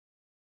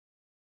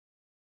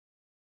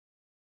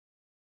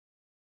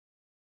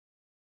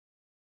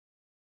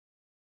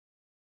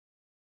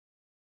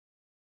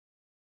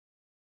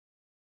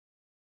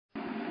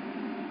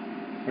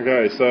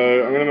Okay, so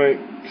I'm going to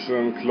make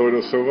some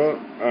colloidal silver.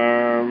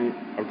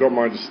 I've got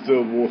my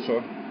distilled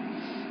water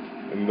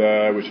in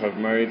there, which I've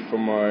made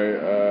from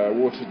my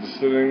water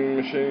distilling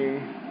machine.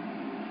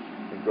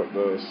 I've got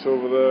the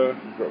silver there.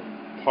 I've got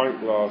pint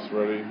glass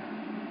ready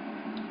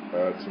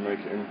to make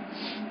it in.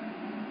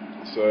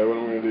 So what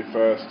I'm going to do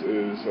first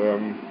is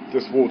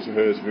this water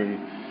here has been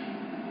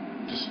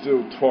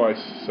distilled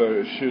twice, so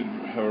it should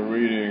have a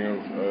reading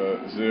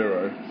of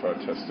 0 if I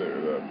test it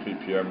with a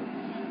ppm.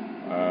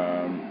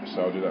 So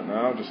I'll do that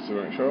now just to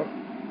make sure.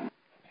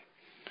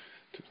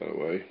 Take that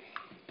away.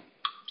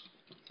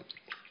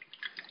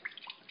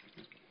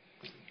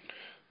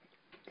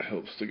 It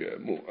helps to get a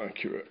more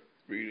accurate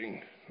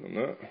reading on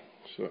that.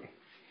 So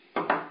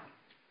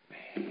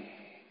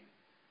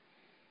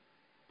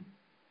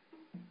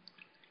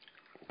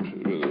put a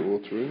bit of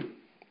water in.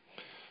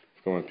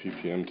 I've got my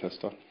ppm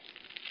tester.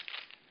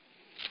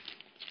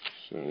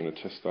 So I'm going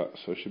to test that.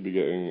 So I should be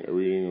getting a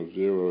reading of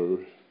 0.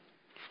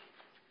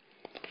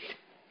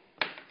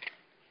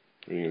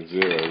 Reading of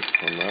 0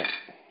 on that,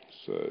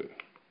 so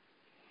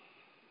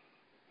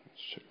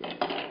let's check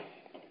that.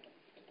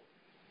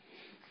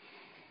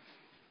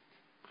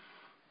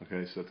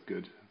 Okay, so that's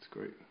good, that's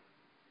great.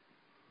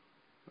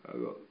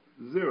 I've got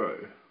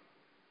 0,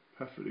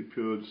 perfectly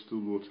pure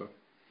distilled water,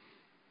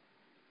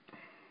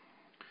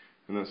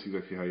 and that's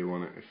exactly how you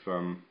want it. If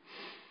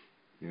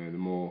you know, the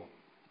more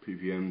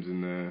ppm's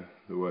in there,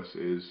 the worse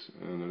it is,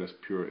 and the less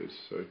pure it is.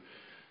 So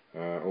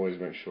always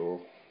make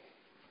sure.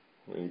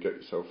 When you get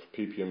yourself a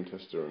ppm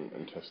tester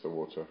and test the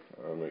water,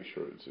 make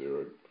sure it's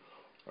 0,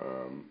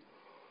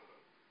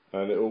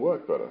 and it will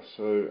work better.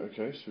 So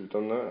okay, so we've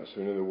done that, so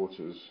we know the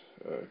water's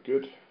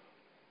good.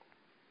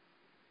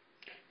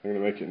 I'm going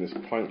to make it in this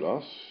pint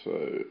glass, so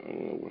I'm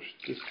going to wash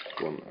this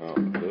one out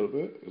a little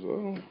bit as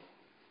well.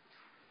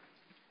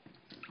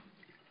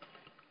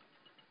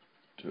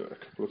 Do it a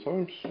couple of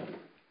times.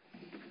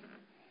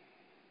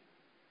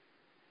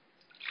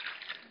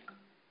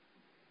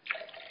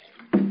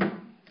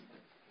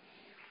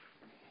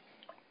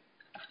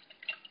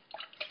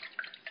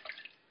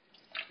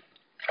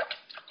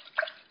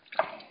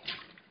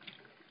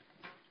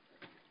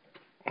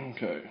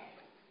 Okay,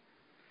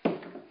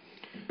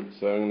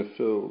 so I'm going to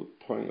fill the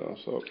pint glass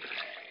up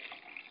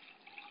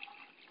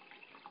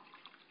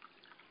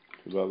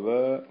to about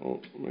there, or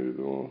maybe a bit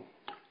more.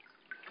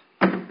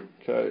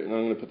 Okay, now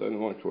I'm going to put that in the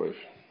microwave.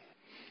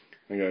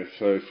 Okay,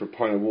 so for a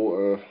pint of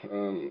water,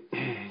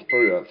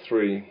 probably about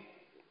 3.5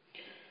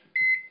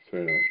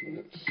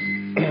 minutes.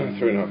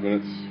 3.5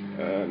 minutes,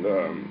 and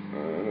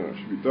that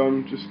should be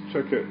done. Just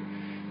check it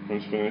when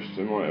it's finished.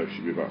 It might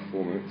actually be about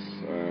 4 minutes.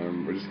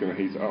 We're just going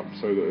to heat it up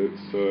so that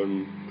it's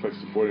close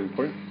to boiling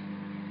point.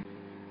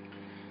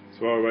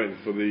 So while we're waiting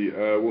for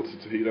the water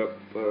to heat up,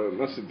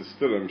 that's the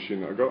distiller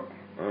machine that I got.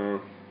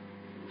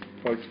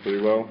 Works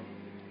pretty well.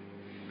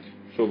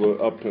 Fill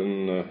it up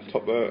in the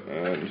top there,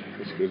 and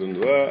this goes under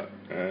there,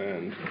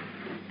 and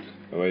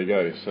there you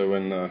go. So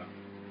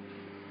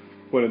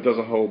when it does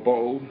a whole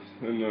bottle,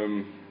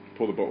 then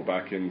pour the bottle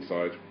back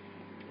inside,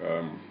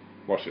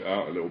 wash it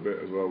out a little bit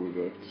as well with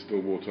the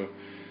distilled water,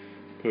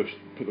 put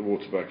the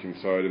water back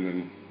inside, and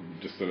then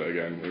distill it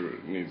again.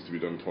 It needs to be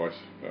done twice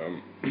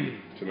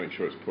to make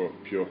sure it's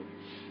pure.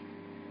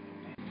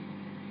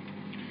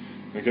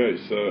 Okay,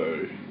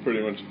 so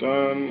pretty much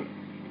done.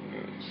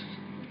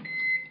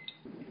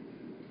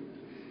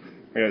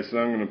 Okay, so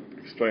now I'm going to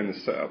explain the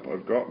setup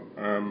I've got.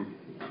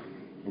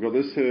 I've got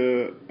this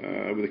here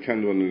with a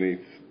candle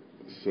underneath,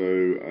 so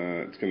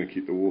it's going to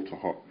keep the water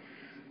hot.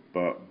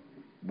 But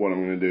what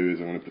I'm going to do is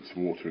I'm going to put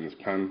some water in this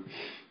pan.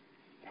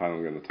 Pan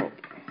will go on the top,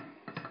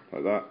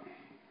 like that.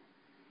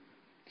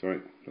 Sorry,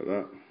 like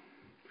that.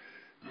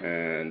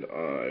 And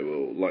I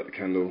will light the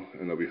candle,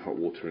 and there'll be hot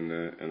water in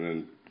there, and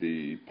then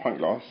the pint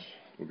glass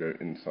will go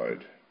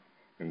inside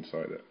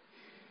it.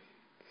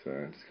 So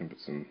I'm just going to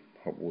put some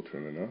hot water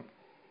in there now.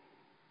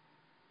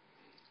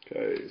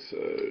 Okay, so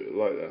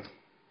light the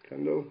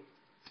candle.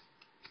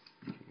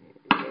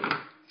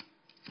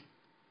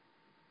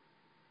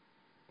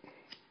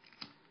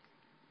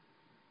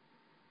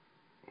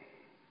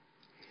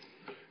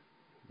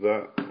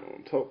 That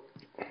on top.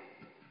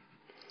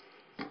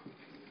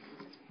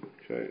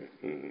 Okay,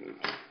 and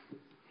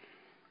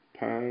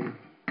pan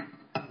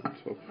on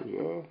top as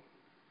well.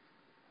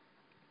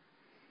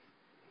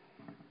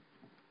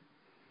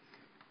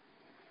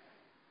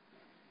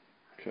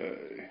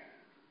 Okay,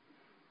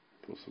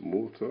 pour some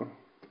water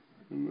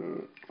in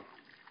there.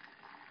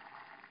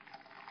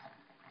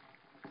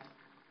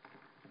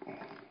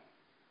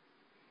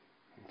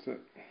 That's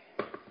it.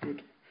 Good.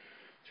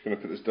 Just going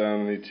to put this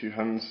down. I need 2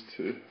 hands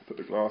to put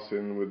the glass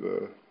in with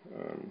the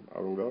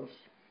oven glass.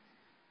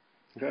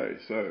 Okay,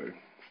 so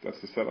that's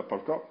the setup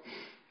I've got.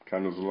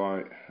 Candles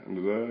light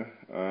under there.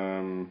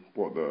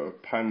 What the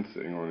pan's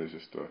sitting on is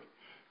just a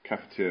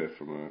cafetiere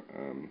from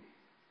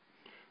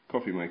a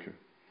coffee maker.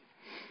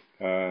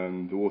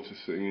 And the water's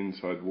sitting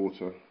inside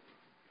water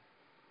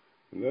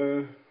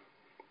there,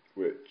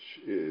 which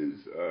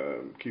is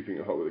keeping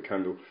it hot with a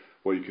candle.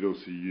 What you could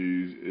also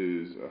use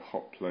is a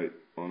hot plate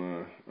on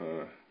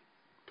a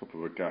top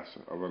of a gas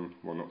oven,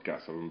 well not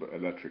gas oven but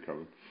electric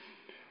oven.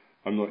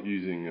 I'm not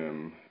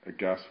using a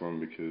gas one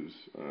because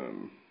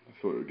I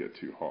thought it would get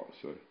too hot,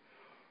 so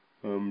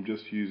I'm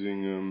just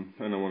using,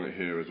 and I want it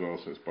here as well,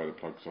 so it's by the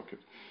plug socket.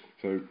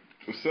 So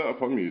the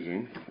setup I'm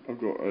using,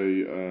 I've got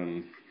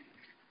a,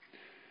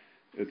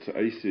 it's an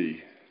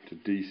AC to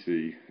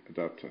DC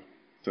adapter.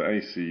 So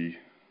AC,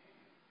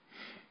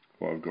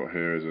 what I've got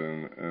here is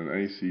an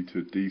AC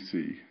to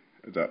DC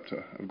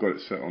adapter. I've got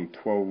it set on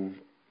 12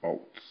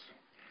 volts.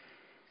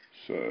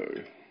 So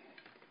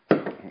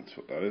that's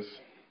what that is.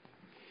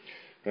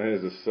 Now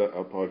here's the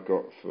setup I've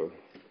got for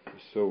the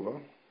silver.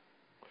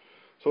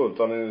 So what I've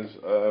done is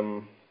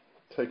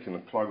taken the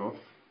plug off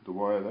the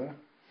wire there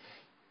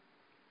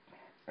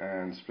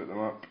and split them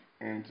up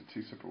into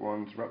two separate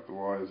ones, wrap the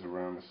wires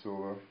around the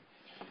silver.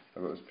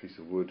 I've got this piece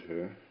of wood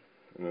here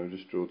and I've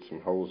just drilled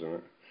some holes in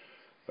it.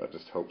 That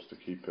just helps to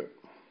keep it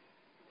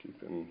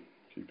in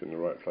the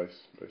right place,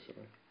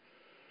 basically.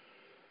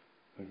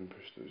 I can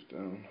push those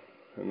down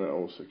and that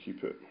also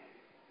keep it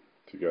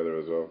together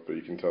as well, but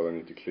you can tell I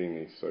need to clean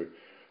these, so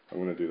I'm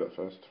going to do that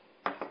first.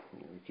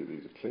 Give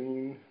these a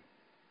clean.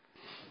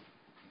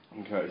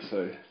 Okay,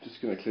 so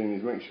just going to clean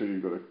these. Make sure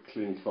you've got a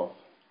clean cloth.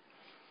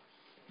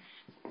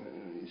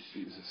 And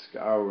you use a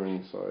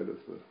scouring side of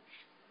the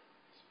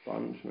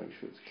sponge, make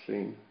sure it's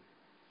clean.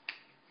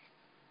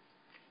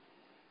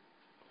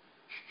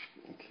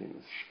 And clean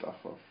the stuff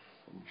off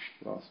from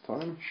last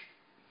time.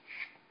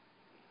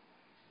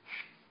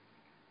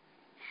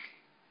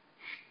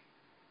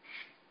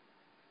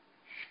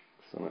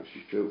 Some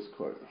actually feels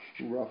quite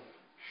rough.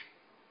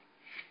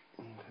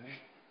 Okay.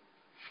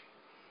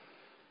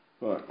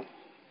 Right.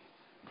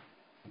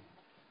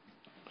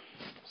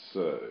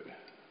 So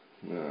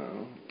now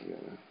we're going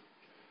to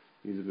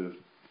use a bit of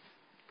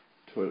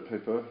toilet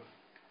paper,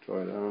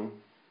 dry down.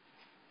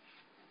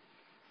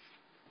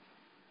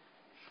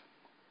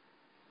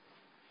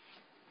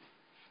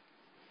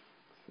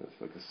 So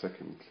that's like a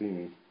second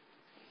cleaning.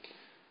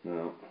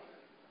 Now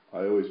I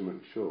always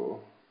make sure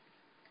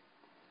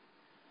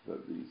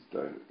that these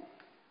don't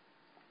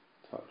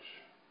touch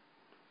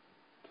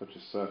a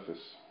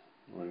surface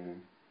or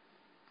anything.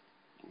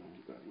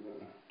 Get that in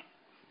there.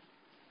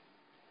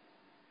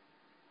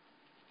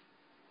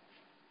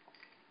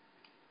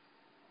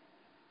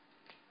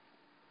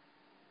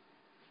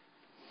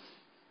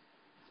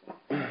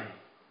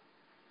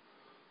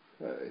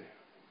 Okay.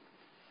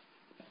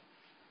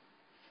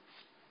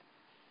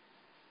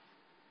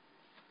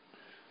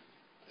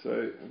 So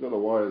I've got the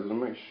wires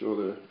and make sure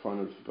they're kind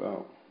of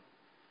about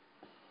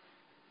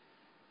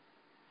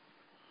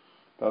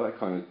that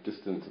kind of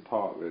distance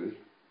apart, really.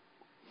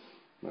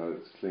 Now that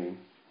it's clean.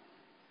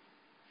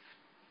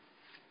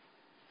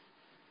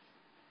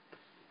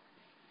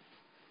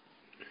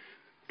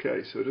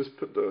 Okay, so just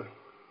put the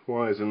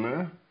wires in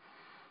there.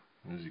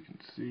 As you can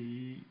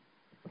see,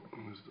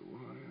 there's the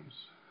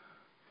wires.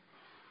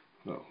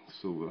 No,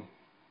 silver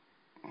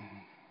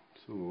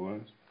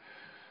wires.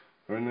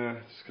 They're in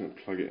there. Just going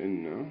to plug it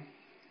in now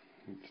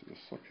into the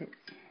socket.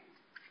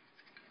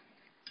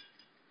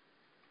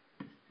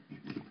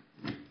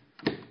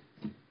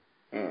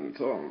 And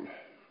it's on.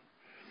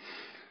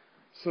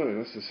 So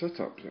that's the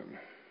setup then.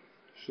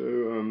 So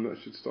that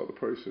should start the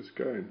process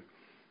going.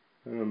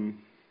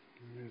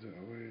 Move that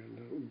away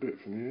a little bit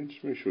from the edge.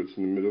 Make sure it's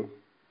in the middle.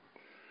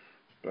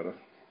 It's better.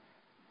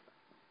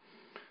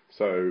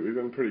 So we've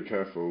been pretty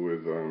careful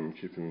with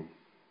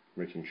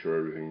making sure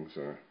everything's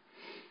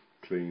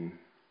clean.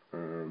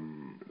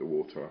 The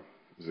water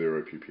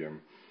 0 ppm.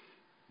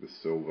 The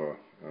silver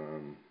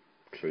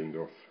cleaned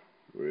off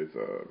with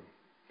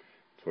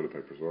toilet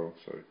paper as well.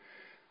 So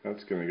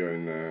that's going to go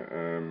in there.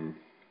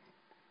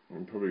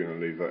 I'm probably going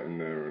to leave that in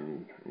there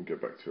and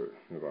get back to it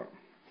in about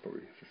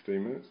probably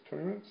 15 minutes,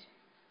 20 minutes,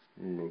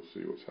 and we'll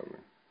see what's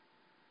happening.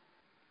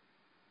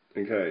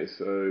 Okay,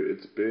 so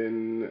it's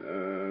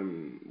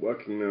been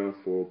working now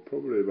for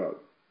probably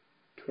about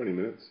 20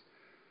 minutes.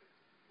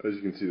 As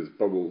you can see, there's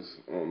bubbles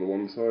on the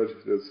one side,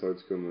 the other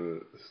side's got a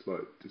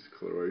slight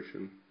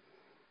discoloration,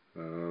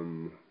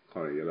 kind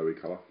of yellowy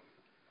colour.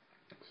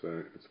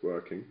 So it's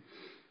working,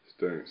 it's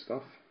doing its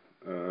stuff.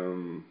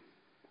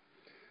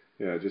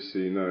 Yeah, just so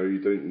you know, you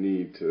don't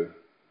need to,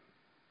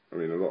 I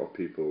mean, a lot of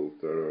people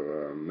that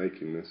are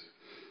making this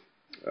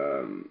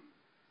are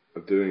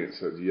doing it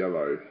so it's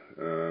yellow.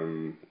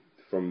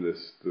 From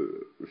this,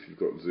 if you've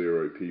got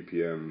 0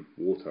 ppm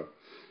water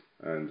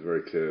and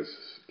very clear,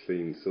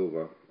 clean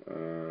silver,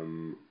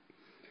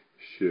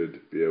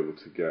 should be able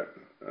to get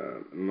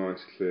a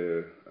nice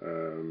clear,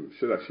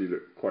 should actually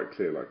look quite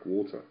clear like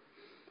water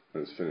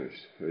when it's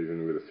finished,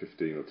 even with a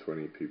 15 or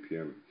 20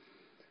 ppm.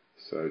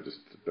 So just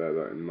bear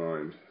that in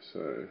mind. So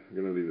I'm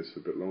going to leave this a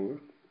bit longer.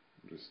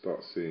 Just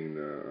start seeing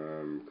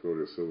the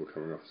Colliodal Silver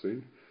coming off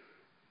soon.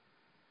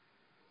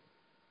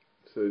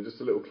 So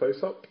just a little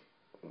close up.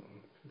 You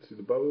can see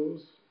the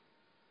bubbles.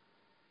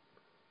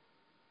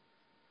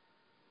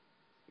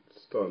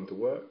 It's starting to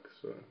work.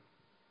 So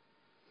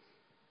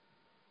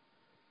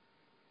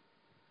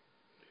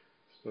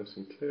it's nice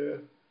and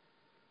clear.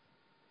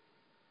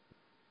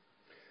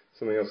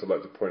 Something else I'd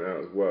like to point out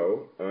as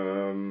well,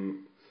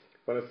 when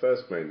I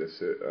first made this,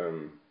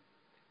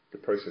 the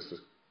process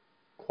was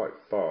quite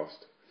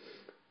fast.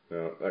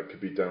 Now that could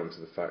be down to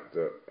the fact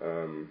that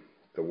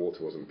the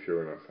water wasn't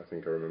pure enough. I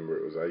think I remember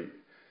it was 8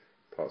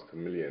 parts per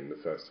million the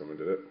first time I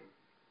did it,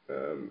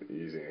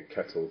 using a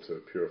kettle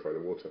to purify the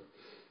water.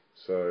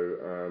 So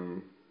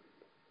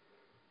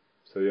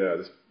yeah,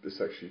 this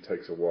actually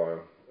takes a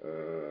while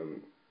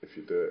if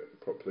you do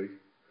it properly.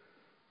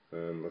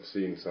 I've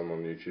seen some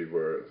on YouTube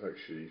where it's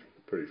actually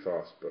pretty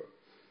fast, but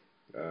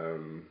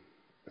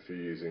if you're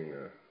using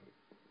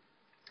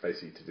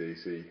AC to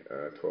DC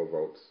 12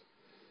 volts,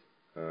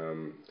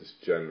 this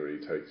generally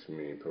takes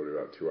me probably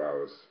about 2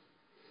 hours,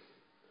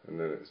 and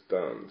then it's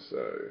done.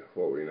 So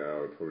what we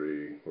now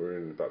we're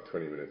in about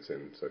 20 minutes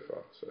in so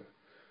far, so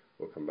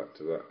we'll come back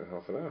to that in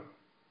half an hour.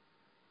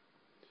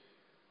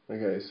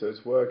 Okay, so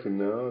it's working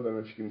now. I don't know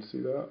if you can see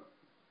that.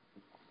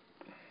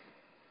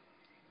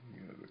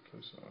 Get a bit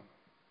closer.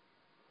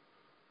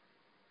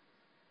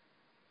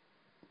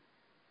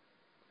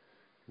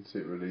 You can see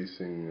it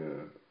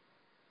releasing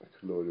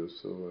Colliodal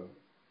Silver.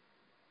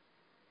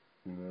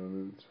 You know,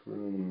 and it's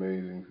really an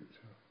amazing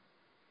picture.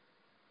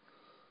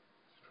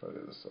 Let's try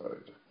the other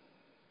side.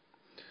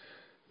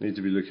 Need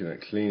to be looking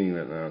at cleaning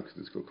that now because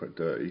it's got quite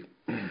dirty.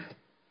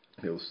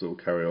 It'll still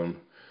carry on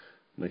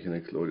making the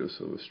Colliodal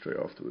Silver straight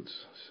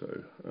afterwards. So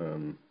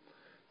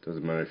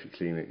doesn't matter if you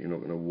clean it. You're not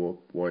going to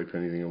wipe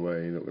anything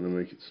away. You're not going to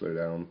make it slow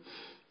down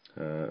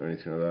or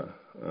anything like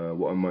that.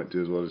 What I might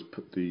do as well is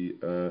put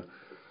the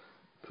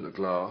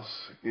glass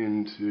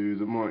into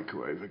the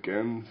microwave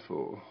again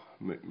for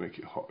make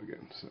it hot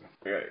again. So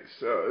okay,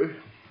 so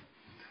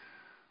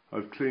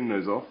I've cleaned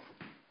those off.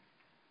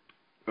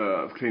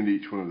 I've cleaned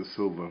each one of the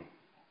silver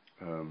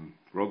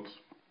rods.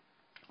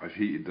 I've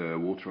heated the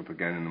water up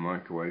again in the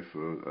microwave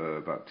for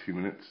about 2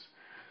 minutes.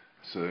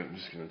 So I'm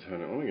just going to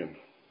turn it on again.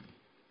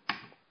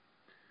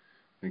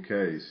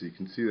 Okay, so you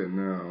can see that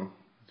now.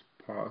 There's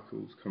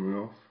particles coming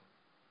off.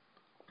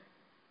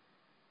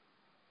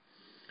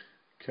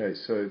 Okay,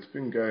 so it's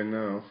been going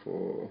now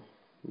for,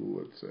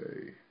 let's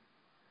say,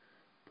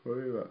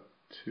 probably about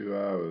 2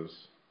 hours.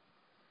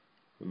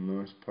 Some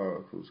nice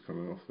particles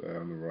coming off there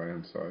on the right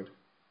hand side.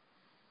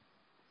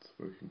 It's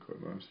working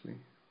quite nicely.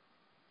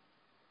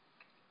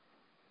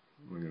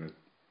 We're going to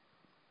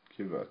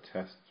give it a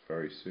test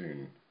very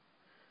soon,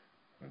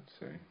 I'd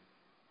say.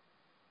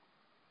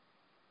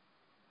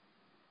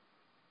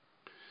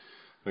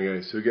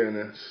 Okay, so we're getting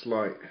a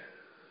slight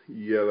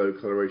yellow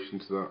coloration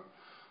to that.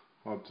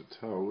 Hard to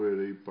tell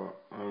really, but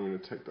I'm going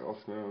to take that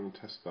off now and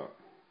test that.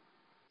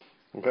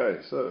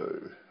 Okay, so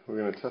we're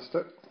going to test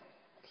it,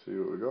 see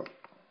what we got.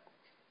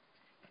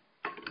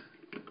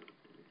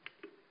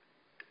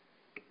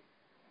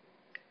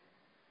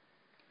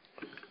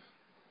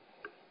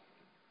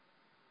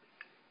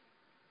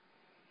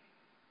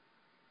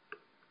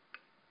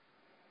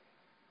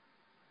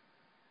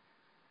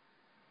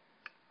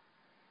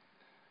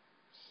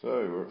 So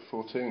we're at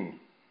 14.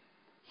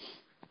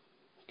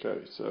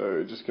 Okay, so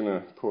we're just going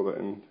to pour that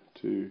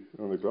into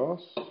another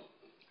glass.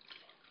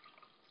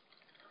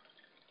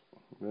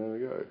 There we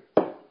go.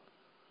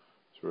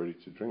 It's ready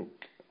to drink.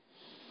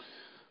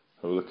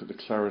 Have a look at the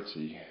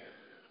clarity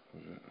of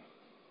it.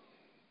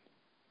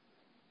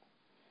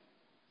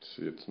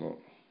 See, it's not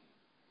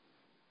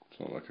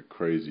like a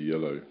crazy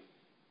yellow.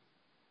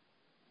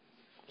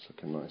 It's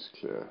like a nice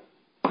clear